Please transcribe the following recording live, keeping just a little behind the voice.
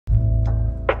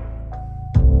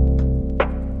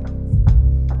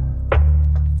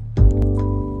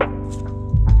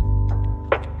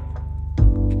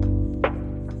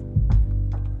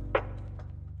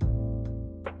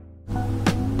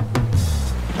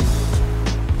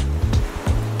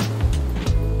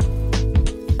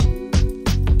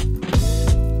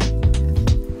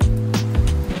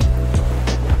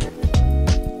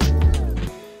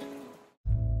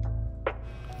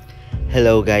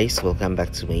Hello guys! Welcome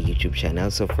back to my YouTube channel.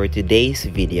 So for today's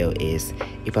video is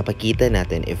ipapakita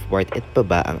natin if worth it pa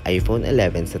ba ang iPhone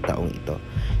 11 sa taong ito.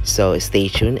 So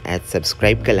stay tuned at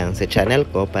subscribe ka lang sa channel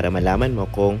ko para malaman mo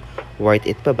kung worth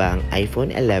it pa ba ang iPhone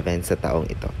 11 sa taong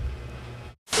ito.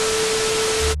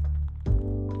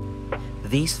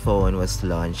 This phone was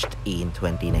launched in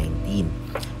 2019.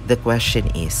 The question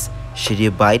is, should you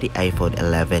buy the iPhone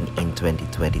 11 in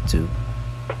 2022?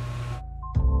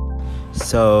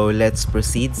 So, let's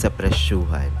proceed sa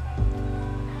presyuhan.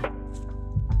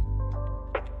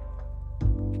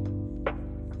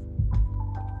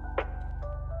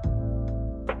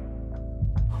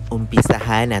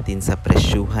 Umpisahan natin sa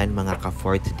presyuhan mga ka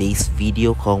for today's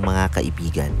video kong mga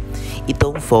kaibigan.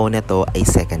 Itong phone na to ay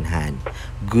second hand.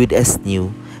 Good as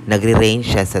new.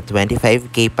 Nagre-range siya sa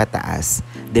 25k pataas.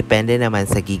 Depende naman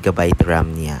sa gigabyte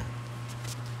RAM niya.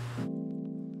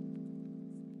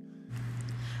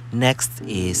 Next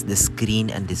is the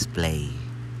screen and display.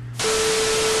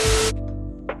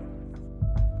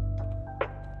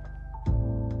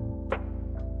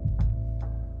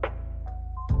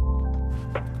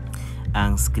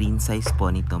 Ang screen size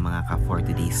po nito mga ka for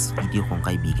today's video kong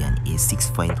kaibigan is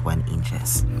 6.1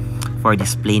 inches. For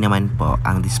display naman po,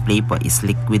 ang display po is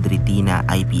liquid Retina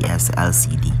IPS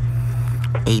LCD.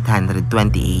 828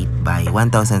 by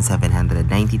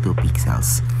 1792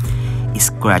 pixels.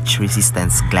 Scratch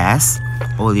resistance glass,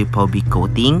 oleophobic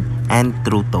coating, and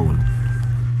true tone.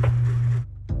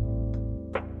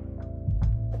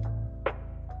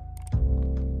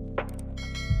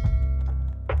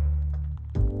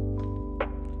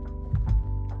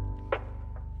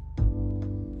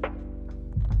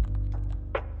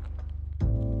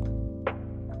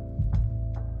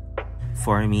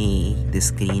 For me, the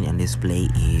screen and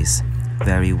display is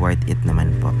very worth it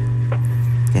naman po.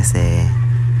 Kasi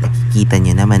nakikita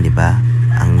nyo naman, di ba?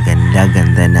 Ang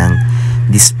ganda-ganda ng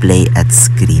display at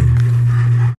screen.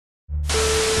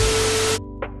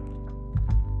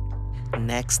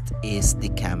 Next is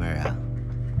the camera.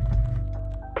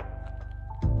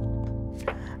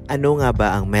 Ano nga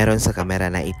ba ang meron sa camera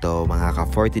na ito mga ka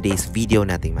for today's video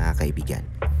nating mga kaibigan?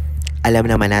 Alam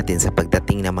naman natin sa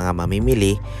pagdating ng mga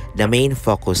mamimili, the main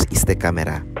focus is the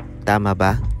camera. Tama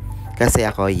ba? Kasi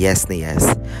ako, yes na yes.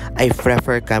 I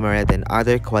prefer camera than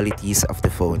other qualities of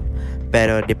the phone.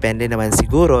 Pero depende naman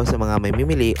siguro sa mga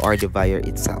mamimili or the buyer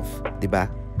itself. Diba?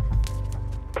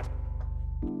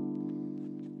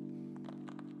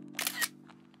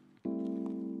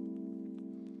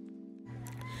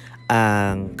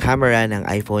 Ang camera ng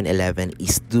iPhone 11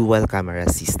 is dual camera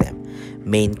system.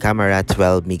 Main camera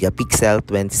 12 megapixel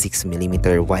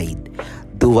 26mm wide.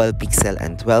 Dual pixel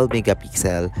and 12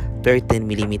 megapixel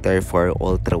 13mm for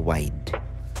ultra wide.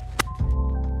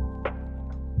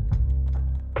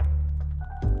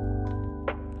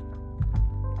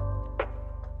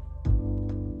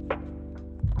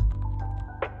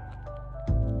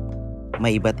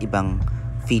 May iba't ibang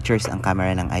features ang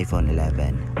camera ng iPhone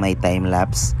 11. May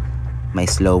time-lapse, may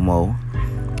slow-mo,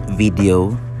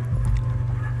 video,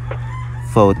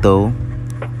 photo,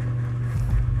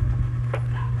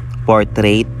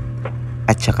 portrait,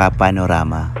 at saka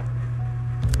panorama.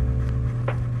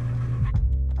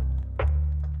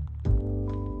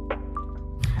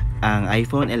 Ang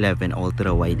iPhone 11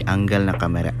 ultra wide angle na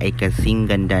camera ay kasing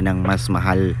ganda ng mas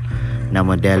mahal na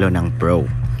modelo ng Pro.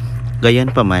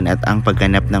 Gayunpaman at ang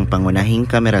pagganap ng pangunahing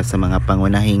kamera sa mga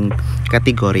pangunahing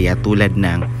kategorya tulad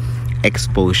ng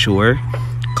exposure,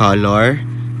 color,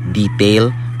 detail,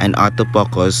 and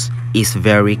autofocus is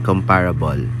very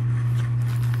comparable.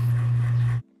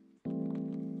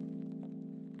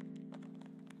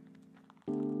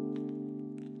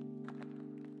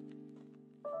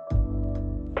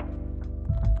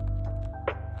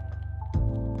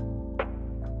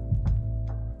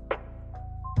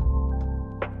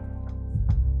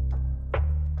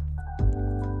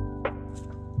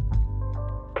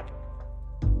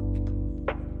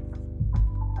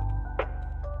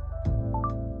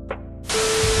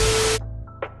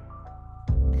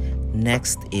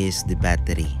 Next is the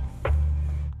battery.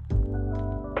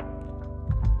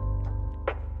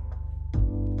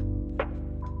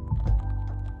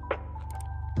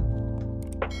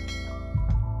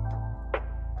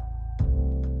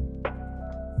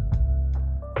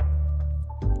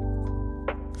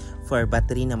 For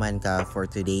battery naman ka for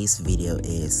today's video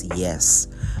is yes,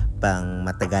 pang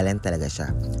matagalan talaga siya.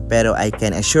 Pero I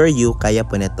can assure you, kaya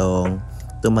po nitong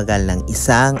tumagal ng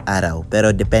isang araw.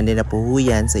 Pero depende na po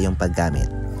yan sa iyong paggamit.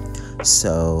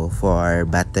 So, for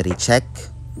battery check,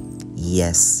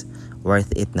 yes, worth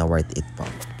it na worth it po.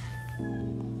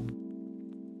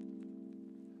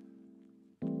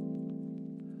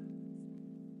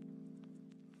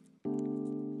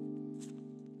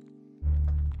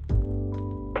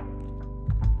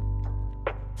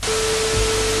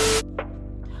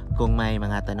 Kung may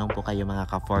mga tanong po kayo mga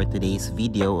ka for today's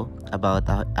video about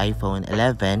iPhone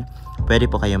 11, pwede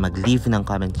po kayo mag-leave ng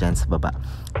comment dyan sa baba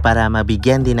para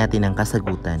mabigyan din natin ng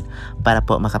kasagutan para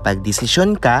po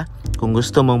makapag-desisyon ka kung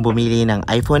gusto mong bumili ng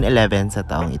iPhone 11 sa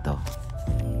taong ito.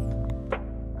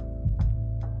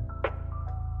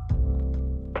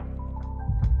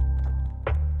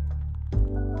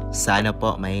 Sana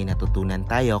po may natutunan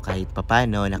tayo kahit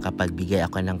papano, nakapagbigay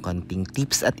ako ng konting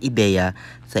tips at ideya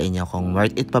sa inyo kung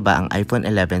worth it pa ba ang iPhone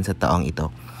 11 sa taong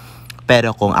ito.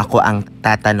 Pero kung ako ang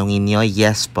tatanungin nyo,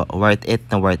 yes po, worth it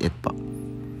na worth it po.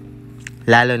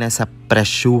 Lalo na sa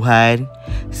presyuhan,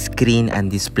 screen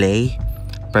and display,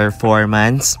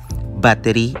 performance,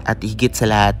 battery, at higit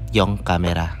sa lahat yung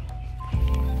camera.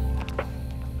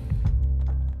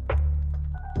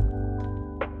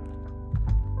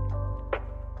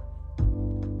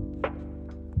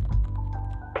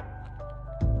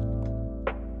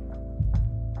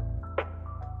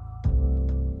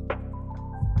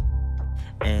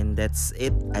 And that's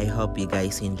it. I hope you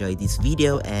guys enjoyed this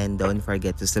video, and don't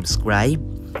forget to subscribe,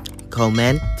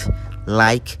 comment,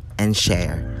 like, and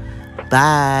share.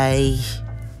 Bye!